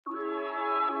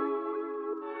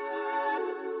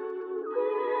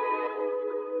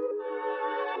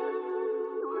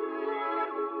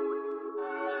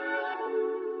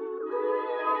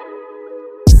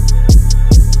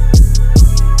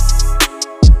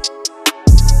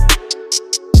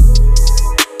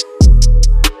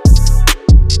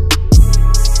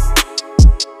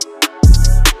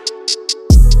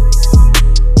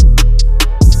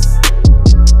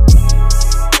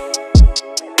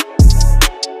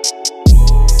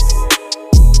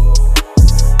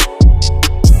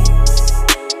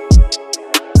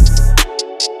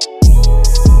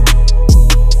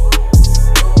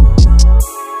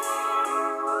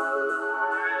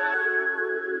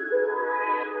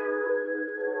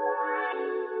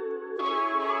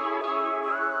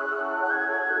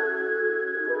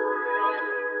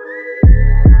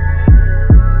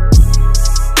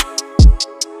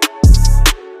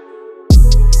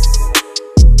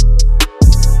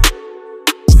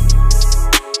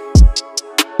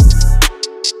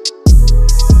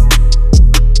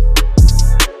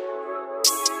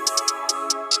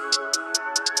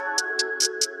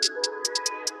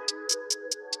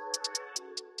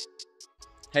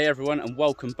Hey everyone, and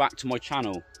welcome back to my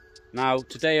channel. Now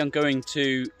today I'm going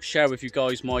to share with you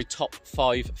guys my top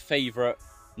 5 favourite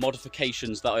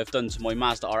modifications that I've done to my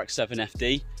Mazda RX-7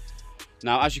 FD.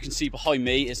 Now as you can see behind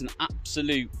me, it's an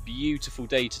absolute beautiful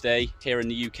day today here in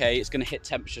the UK. It's going to hit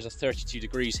temperatures of 32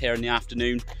 degrees here in the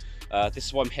afternoon. This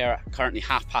is why I'm here at currently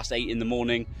 8:30 in the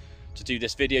morning to do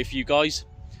this video for you guys.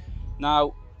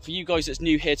 Now for you guys that's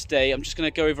new here today, I'm just going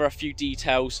to go over a few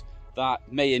details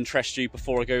that may interest you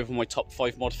before I go over my top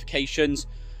 5 modifications,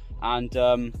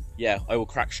 and yeah, I will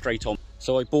crack straight on.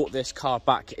 So I bought this car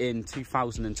back in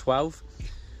 2012.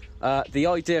 The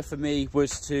idea for me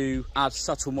was to add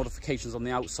subtle modifications on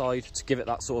the outside to give it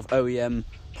that sort of OEM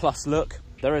plus look.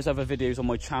 There is other videos on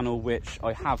my channel which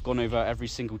I have gone over every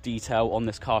single detail on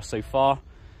this car so far,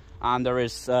 and there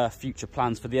is future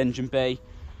plans for the engine bay,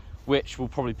 which will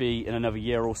probably be in another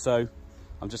year or so.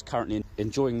 I'm just currently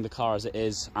enjoying the car as it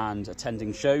is and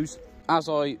attending shows. As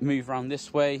I move around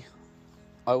this way,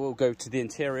 I will go to the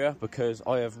interior because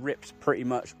I have ripped pretty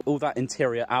much all that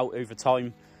interior out over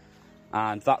time,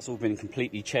 and that's all been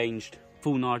completely changed.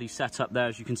 Full Nardi setup there,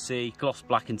 as you can see, gloss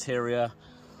black interior,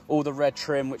 all the red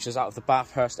trim which is out of the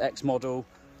Bathurst X model,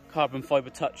 carbon fibre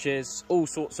touches, all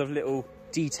sorts of little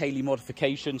detaily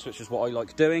modifications, which is what I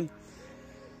like doing.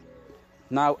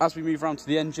 Now, as we move around to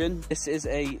the engine, this is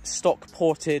a stock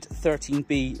ported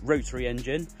 13B rotary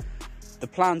engine. The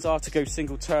plans are to go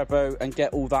single turbo and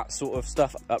get all that sort of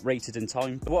stuff uprated in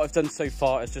time. But what I've done so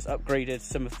far is just upgraded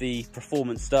some of the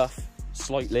performance stuff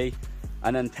slightly,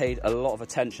 and then paid a lot of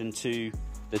attention to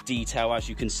the detail, as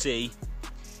you can see,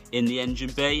 in the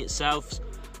engine bay itself.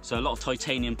 So a lot of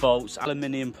titanium bolts,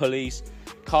 aluminium pulleys,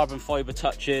 carbon fibre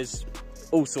touches,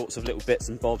 all sorts of little bits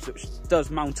and bobs, which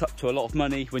does mount up to a lot of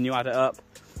money when you add it up.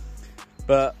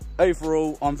 But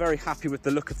overall, I'm very happy with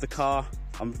the look of the car.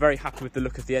 I'm very happy with the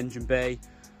look of the engine bay.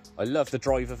 I love the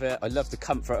drive of it. I love the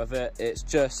comfort of it. It's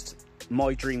just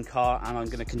my dream car, and I'm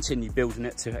going to continue building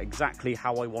it to exactly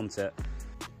how I want it.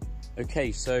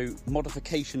 Okay, so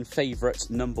modification favourite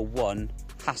number 1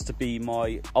 has to be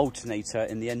my alternator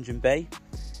in the engine bay.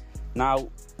 Now,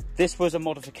 this was a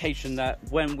modification that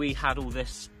when we had all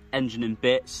this engine in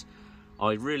bits,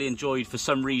 I really enjoyed for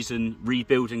some reason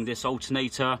rebuilding this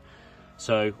alternator.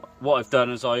 So what I've done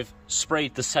is I've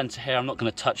sprayed the centre here. I'm not going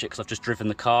to touch it because I've just driven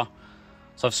the car.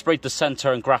 So I've sprayed the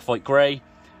centre in graphite grey.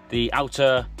 The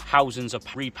outer housings are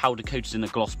re-powder coated in a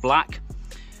gloss black.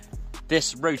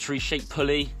 This rotary shaped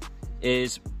pulley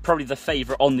is probably the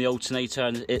favourite on the alternator,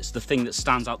 and it's the thing that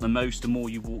stands out the most the more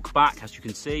you walk back, as you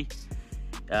can see.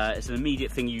 It's an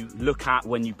immediate thing you look at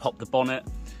when you pop the bonnet.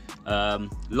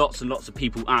 Lots and lots of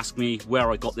people ask me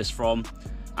where I got this from,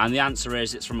 and the answer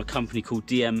is it's from a company called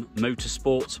DM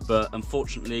Motorsport, but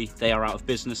unfortunately they are out of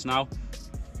business now.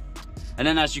 And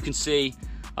then, as you can see,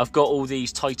 I've got all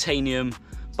these titanium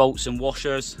bolts and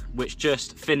washers, which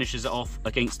just finishes it off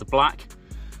against the black.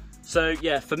 So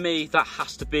yeah, for me that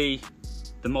has to be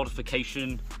the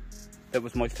modification that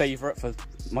was my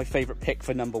favourite pick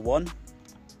for number 1.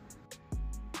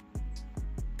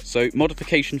 So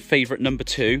modification favourite number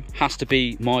 2 has to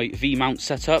be my V-mount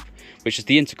setup, which is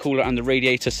the intercooler and the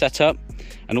radiator setup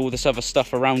and all this other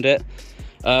stuff around it.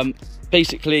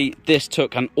 Basically, this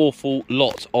took an awful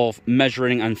lot of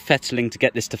measuring and fettling to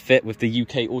get this to fit with the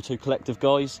UK Auto Collective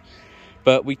guys.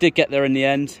 But we did get there in the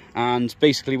end, and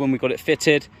basically when we got it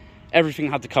fitted, everything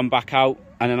had to come back out,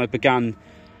 and then I began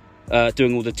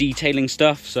doing all the detailing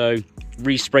stuff. So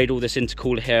resprayed all this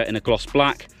intercooler here in a gloss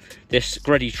black. This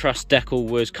Gredi Truss decal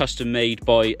was custom made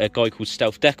by a guy called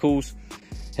Stealth Decals.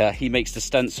 He makes the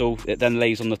stencil, it then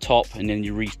lays on the top, and then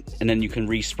you can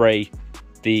respray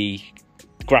the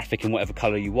graphic in whatever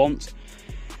colour you want.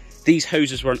 These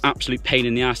hoses were an absolute pain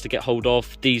in the ass to get hold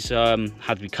of. These had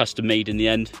to be custom made in the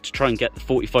end to try and get the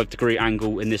 45-degree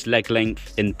angle in this leg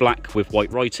length in black with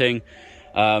white writing.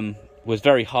 Was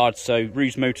very hard, so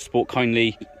Ruse Motorsport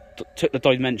kindly took the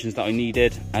dimensions that I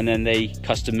needed, and then they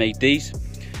custom made these.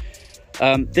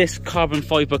 This carbon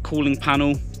fibre cooling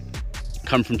panel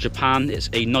come from Japan. It's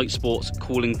a Night Sports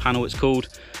cooling panel, it's called.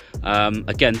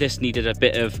 Again, this needed a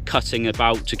bit of cutting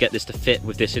about to get this to fit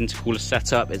with this intercooler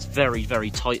setup. It's very, very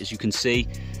tight, as you can see,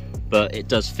 but it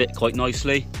does fit quite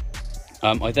nicely.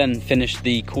 I then finished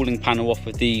the cooling panel off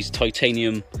with these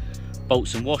titanium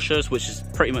bolts and washers, which is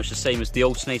pretty much the same as the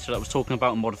alternator that I was talking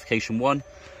about in modification 1.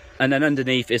 And then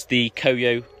underneath is the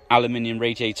Koyo aluminium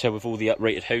radiator with all the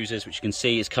uprated hoses, which you can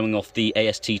see is coming off the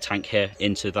AST tank here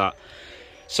into that.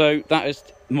 So that is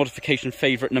modification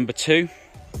favourite number 2.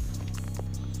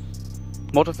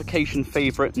 Modification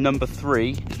favourite number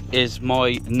 3 is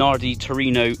my Nardi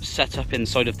Torino setup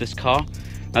inside of this car.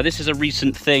 Now this is a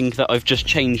recent thing that I've just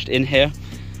changed in here.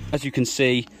 As you can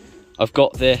see, I've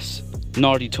got this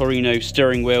Nardi Torino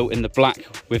steering wheel in the black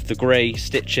with the grey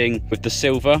stitching with the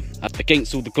silver.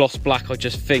 Against all the gloss black, I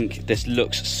just think this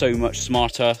looks so much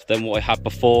smarter than what I had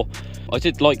before. I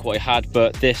did like what I had,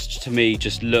 but this to me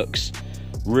just looks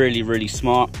really, really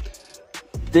smart.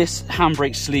 This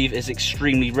handbrake sleeve is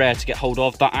extremely rare to get hold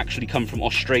of. That actually come from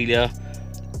Australia.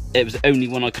 It was the only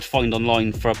one I could find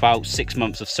online for about 6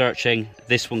 months of searching.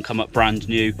 This one come up brand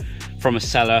new from a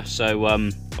seller, so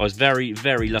I was very,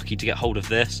 very lucky to get hold of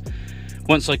this.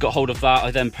 Once I got hold of that,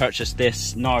 I then purchased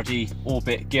this Nardi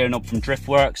Orbit gear knob from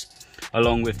Driftworks,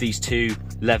 along with these two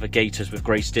leather gaiters with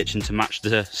grey stitching to match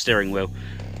the steering wheel.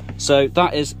 So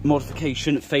that is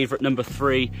modification favourite number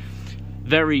 3.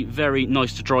 Very, very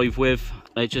nice to drive with.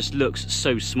 It just looks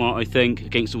so smart, I think,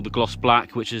 against all the gloss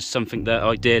black, which is something that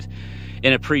I did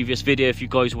in a previous video. If you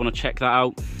guys want to check that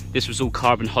out, this was all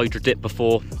carbon hydro dip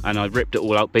before, and I ripped it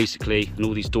all out basically, and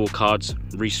all these door cards,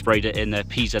 resprayed it in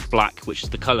PZ black, which is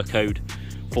the colour code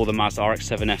for the Mazda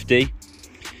RX-7 FD.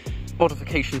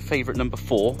 Modification favourite number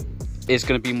 4 is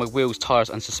going to be my wheels, tyres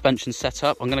and suspension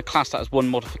setup. I'm going to class that as one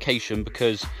modification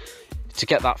because to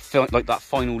get that that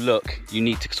final look, you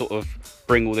need to sort of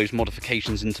bring all those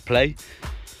modifications into play.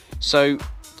 So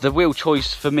the wheel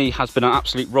choice for me has been an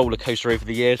absolute roller coaster over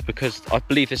the years, because I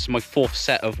believe this is my 4th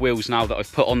set of wheels now that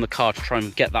I've put on the car to try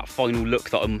and get that final look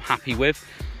that I'm happy with.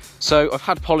 So I've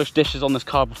had polished dishes on this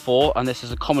car before, and this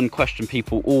is a common question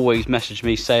people always message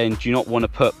me saying, do you not want to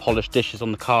put polished dishes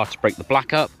on the car to break the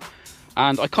black up?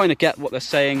 And I kind of get what they're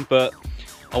saying, but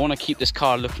I want to keep this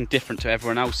car looking different to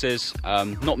everyone else's.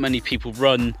 Not many people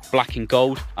run black and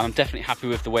gold, and I'm definitely happy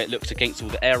with the way it looks against all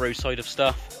the aero side of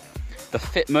stuff. The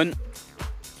fitment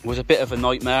was a bit of a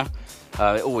nightmare.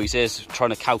 It always is,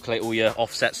 trying to calculate all your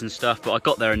offsets and stuff, but I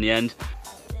got there in the end.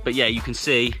 But yeah, you can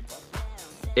see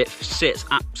it sits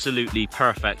absolutely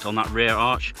perfect on that rear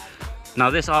arch. Now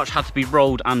this arch had to be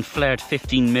rolled and flared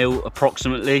 15mm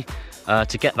approximately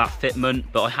to get that fitment,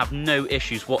 but I have no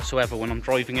issues whatsoever when I'm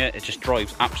driving it. It just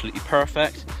drives absolutely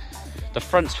perfect. The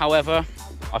fronts, however,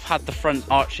 I've had the front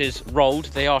arches rolled.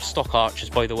 They are stock arches,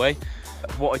 by the way.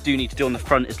 What I do need to do on the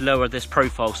front is lower this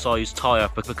profile size tyre,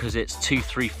 because it's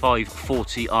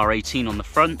 235/40 R18 on the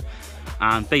front,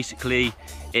 and basically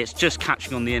it's just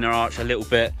catching on the inner arch a little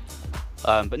bit,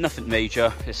 but nothing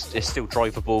major. It's still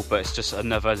drivable, but it's just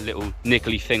another little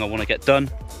niggly thing I want to get done.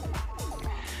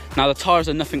 Now the tyres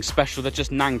are nothing special, they're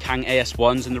just Nankang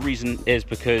AS1s, and the reason is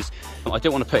because I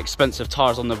don't want to put expensive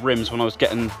tyres on the rims when I was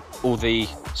getting all the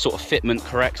sort of fitment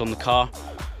correct on the car.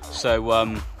 So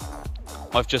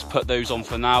I've just put those on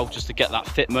for now, just to get that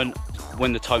fitment.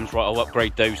 When the time's right, I'll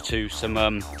upgrade those to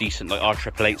some decent like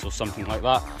R888s or something like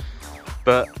that.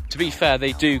 But to be fair,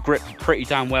 they do grip pretty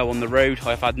damn well on the road.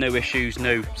 I've had no issues,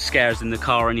 no scares in the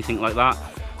car or anything like that.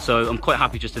 So I'm quite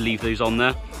happy just to leave those on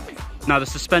there. Now the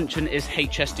suspension is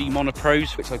HSD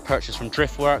Monopros, which I purchased from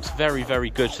Driftworks. Very,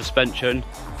 very good suspension.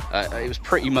 It was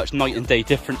pretty much night and day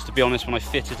difference, to be honest, when I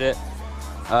fitted it.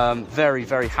 Very,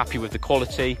 very happy with the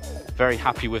quality, very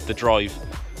happy with the drive.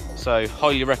 So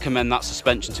highly recommend that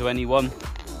suspension to anyone.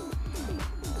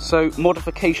 So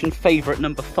modification favourite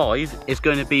number 5 is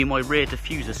going to be my rear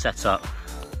diffuser setup.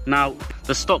 Now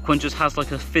the stock one just has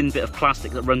like a thin bit of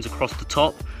plastic that runs across the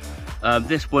top.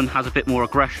 This one has a bit more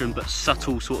aggression but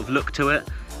subtle sort of look to it.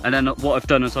 And then what I've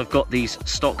done is I've got these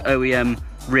stock OEM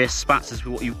rear spats, is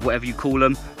whatever you call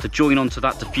them, to join onto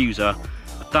that diffuser.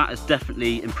 That has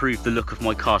definitely improved the look of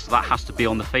my car, so that has to be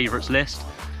on the favourites list.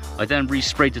 I then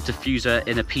resprayed the diffuser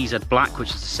in a PZ black, which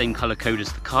is the same colour code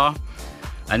as the car.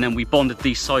 And then we bonded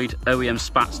these side OEM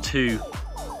spats to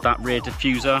that rear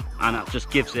diffuser, and that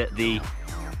just gives it the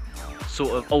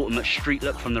sort of ultimate street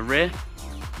look from the rear.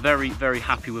 Very, very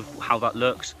happy with how that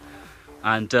looks,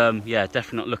 and yeah,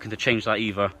 definitely not looking to change that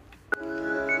either.